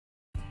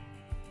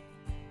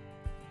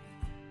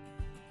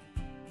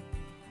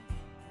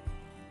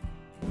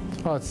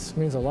Oh, it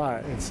means a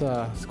lot. It's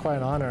quite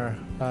an honor.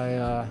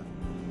 I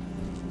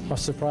was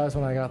surprised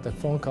when I got the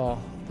phone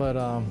call, but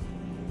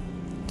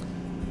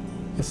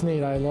it's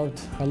neat. I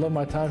loved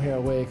my time here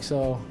at Wake.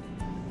 So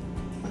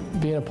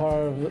being a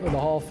part of the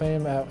Hall of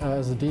Fame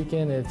as a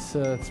Deacon, it's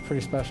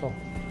pretty special.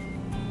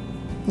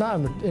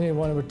 Not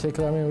anyone in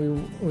particular. I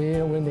mean, we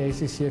didn't win the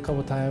ACC a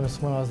couple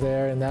times when I was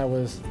there, and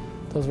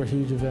those were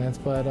huge events.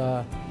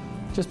 But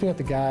just being with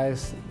the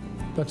guys,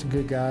 a bunch of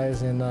good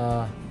guys, and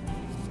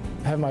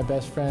have my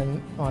best friend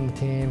on the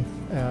team,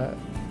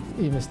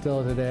 even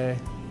still today.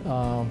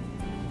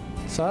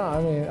 So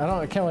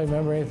I can't really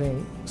remember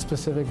anything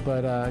specific,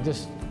 but I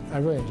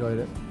really enjoyed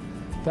it.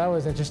 That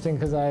was interesting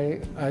because I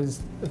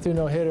threw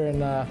no hitter,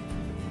 and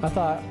I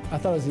thought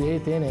it was the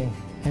 8th inning,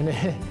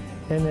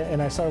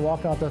 and I started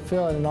walking off the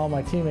field, and all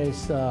my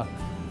teammates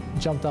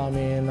jumped on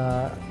me, and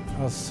I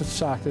was so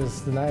shocked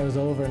as the night was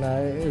over. And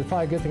it was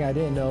probably a good thing I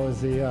didn't know it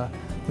was the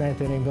 9th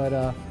inning, but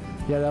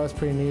yeah, that was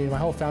pretty neat. My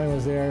whole family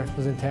was there,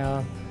 was in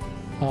town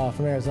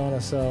from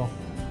Arizona, so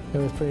it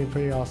was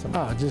pretty awesome.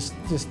 Just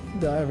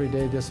the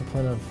everyday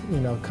discipline of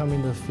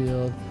coming to the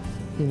field,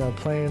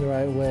 playing the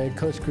right way.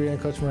 Coach Greer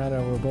and Coach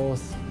Miranda were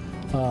both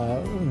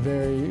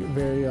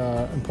very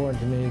important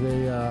to me.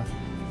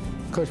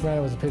 Coach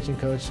Miranda was a pitching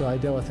coach, so I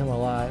dealt with him a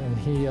lot, and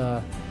he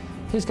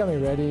just got me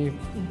ready,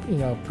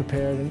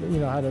 prepared,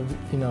 and how to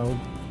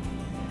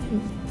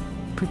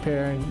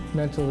prepare and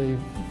mentally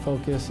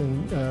focus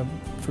and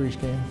for each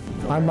game.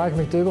 I'm Mike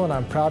MacDougal, and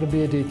I'm proud to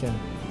be a Deacon.